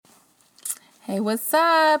Hey, what's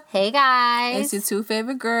up? Hey, guys. It's your two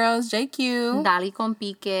favorite girls, JQ. Dali con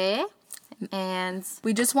Pique. And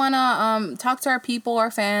we just want to talk to our people, our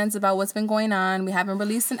fans, about what's been going on. We haven't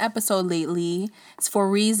released an episode lately. It's for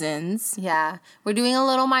reasons. Yeah. We're doing a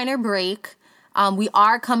little minor break. We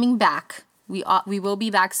are coming back. We will be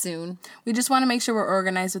back soon. We just want to make sure we're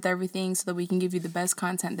organized with everything so that we can give you the best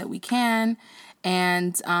content that we can.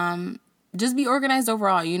 And just be organized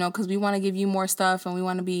overall, because we want to give you more stuff and we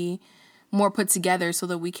want to be more put together so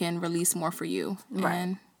that we can release more for you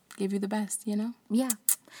and give you the best, Yeah.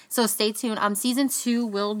 So stay tuned. Season 2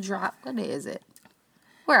 will drop. What day is it?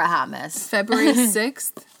 We're a hot mess. February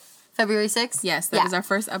 6th. February 6th? Yes, that is our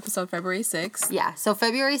first episode, February 6th. Yeah, so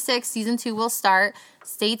February 6th, Season 2 will start.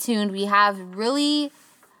 Stay tuned. We have really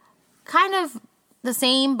kind of the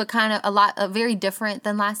same, but kind of very different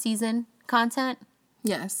than last season content.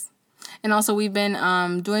 Yes. And also we've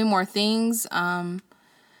been doing more things.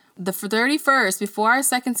 The 31st, before our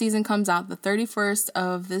second season comes out, the 31st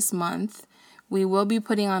of this month, we will be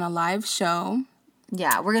putting on a live show.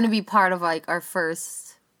 Yeah, we're going to be part of our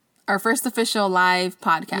first official live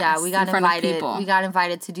podcast. Yeah, we got invited. We got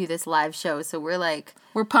invited to do this live show, so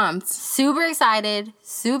we're pumped. Super excited,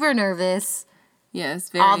 super nervous.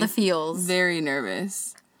 Yes, all the feels. Very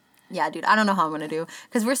nervous. Yeah, dude, I don't know how I'm going to do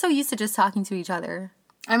cuz we're so used to just talking to each other.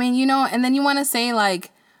 I mean, and then you want to say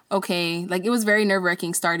okay, it was very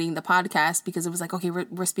nerve-wracking starting the podcast because it was okay, we're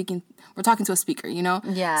talking to a speaker,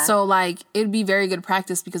 Yeah. So, it'd be very good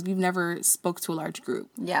practice because we've never spoke to a large group.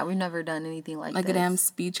 Yeah, we've never done anything like this. A damn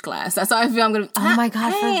speech class. That's how I feel I'm going to... Oh, my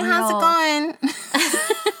God, hey, for real. How's it going?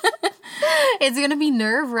 It's going to be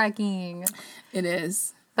nerve-wracking. It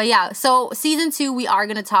is. But, yeah, so Season 2, we are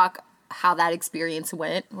going to talk how that experience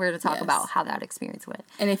went. We're going to talk about how that experience went.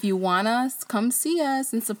 And if you want us, come see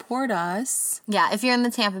us and support us. Yeah, if you're in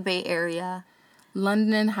the Tampa Bay area.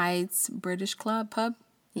 London Heights British Pub?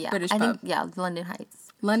 Yeah. British Pub. London Heights.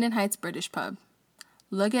 London Heights British Pub.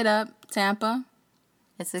 Look it up, Tampa.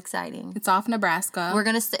 It's exciting. It's off Nebraska. We're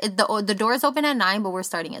going to... the doors open at 9, but we're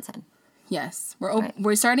starting at 10. Yes.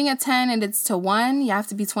 We're starting at 10 and it's to 1. You have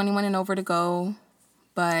to be 21 and over to go.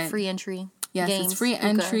 But free entry. Yes, games, it's free hookah.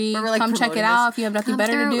 entry. Come check it out if you have nothing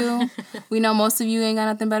better to do. We know most of you ain't got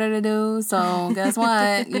nothing better to do. So guess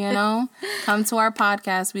what? Come to our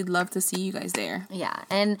podcast. We'd love to see you guys there. Yeah.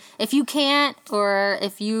 And if you can't, or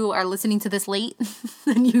if you are listening to this late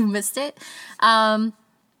and you missed it,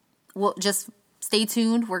 well, just stay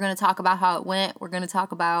tuned. We're going to talk about how it went. We're going to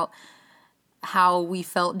talk about how we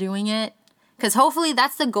felt doing it. Because hopefully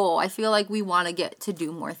that's the goal. I feel like we want to get to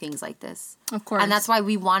do more things like this. Of course. And that's why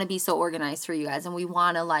we want to be so organized for you guys. And we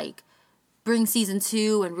want to, bring Season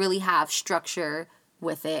 2 and really have structure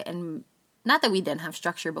with it. And not that we didn't have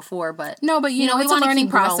structure before, but... No, but, it's a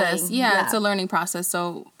learning process. Yeah, it's a learning process.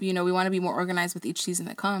 So, we want to be more organized with each season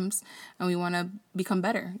that comes. And we want to become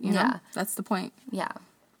better, Yeah. That's the point. Yeah.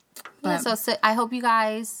 So I hope you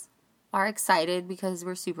guys are excited because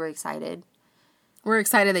we're super excited. We're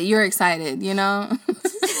excited that you're excited, I'm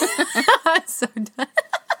so done.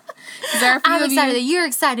 I'm excited that you're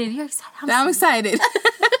excited. You're excited. I'm excited.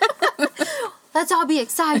 Let's all be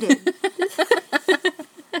excited.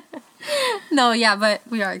 No, yeah, but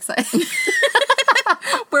we are excited.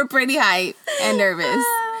 We're pretty hyped and nervous.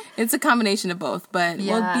 It's a combination of both, but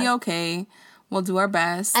we'll be okay. We'll do our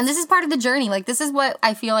best. And this is part of the journey. This is what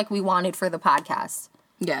I feel like we wanted for the podcast.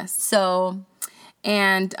 Yes. So.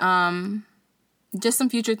 And, just some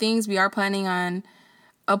future things. We are planning on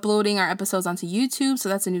uploading our episodes onto YouTube, so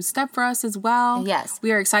that's a new step for us as well. Yes.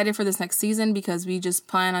 We are excited for this next season because we just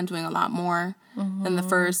plan on doing a lot more than the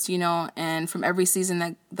first, and from every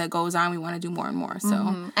season that goes on, we want to do more and more.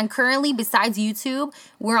 So, And currently, besides YouTube,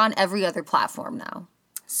 we're on every other platform now.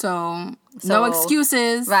 So no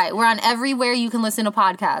excuses. Right. We're on everywhere you can listen to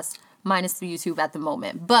podcasts, minus the YouTube at the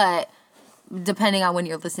moment. But depending on when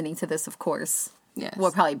you're listening to this, of course. Yes.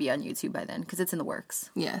 We'll probably be on YouTube by then because it's in the works.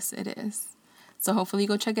 Yes, it is. So hopefully you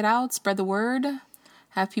go check it out. Spread the word.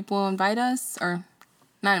 Have people invite us. Or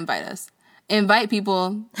not invite us. Invite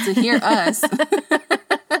people to hear us.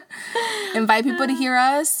 Invite people to hear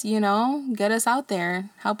us. Get us out there.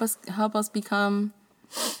 Help us become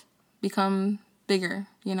bigger,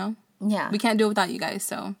 Yeah. We can't do it without you guys,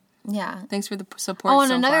 so. Yeah. Thanks for the support. Oh,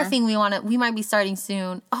 and another thing we might be starting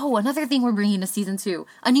soon. Oh, another thing we're bringing to Season 2.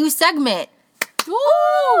 A new segment.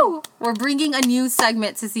 Woo! We're bringing a new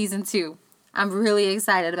segment to Season 2. I'm really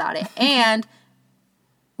excited about it. And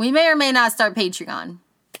we may or may not start Patreon.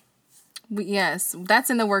 Yes, that's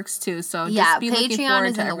in the works too. So just be looking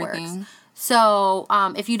forward to everything. So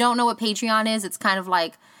if you don't know what Patreon is, it's kind of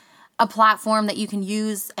like a platform that you can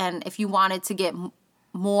use. And if you wanted to get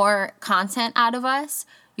more content out of us,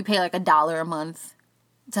 you pay like $1 a month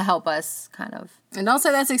to help us kind of. And don't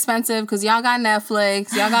say that's expensive because y'all got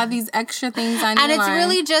Netflix. Y'all got these extra things on your And it's line.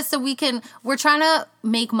 really just so we're trying to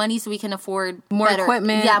make money so we can afford more better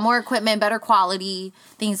equipment. Yeah, more equipment, better quality,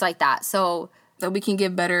 things like that. So that we can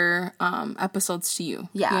give better episodes to you.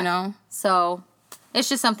 Yeah. You know? So it's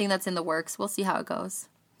just something that's in the works. We'll see how it goes.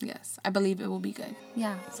 Yes. I believe it will be good.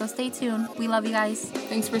 Yeah. So stay tuned. We love you guys.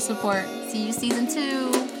 Thanks for support. See you season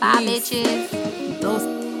 2. Bye, Peace. bitches. Those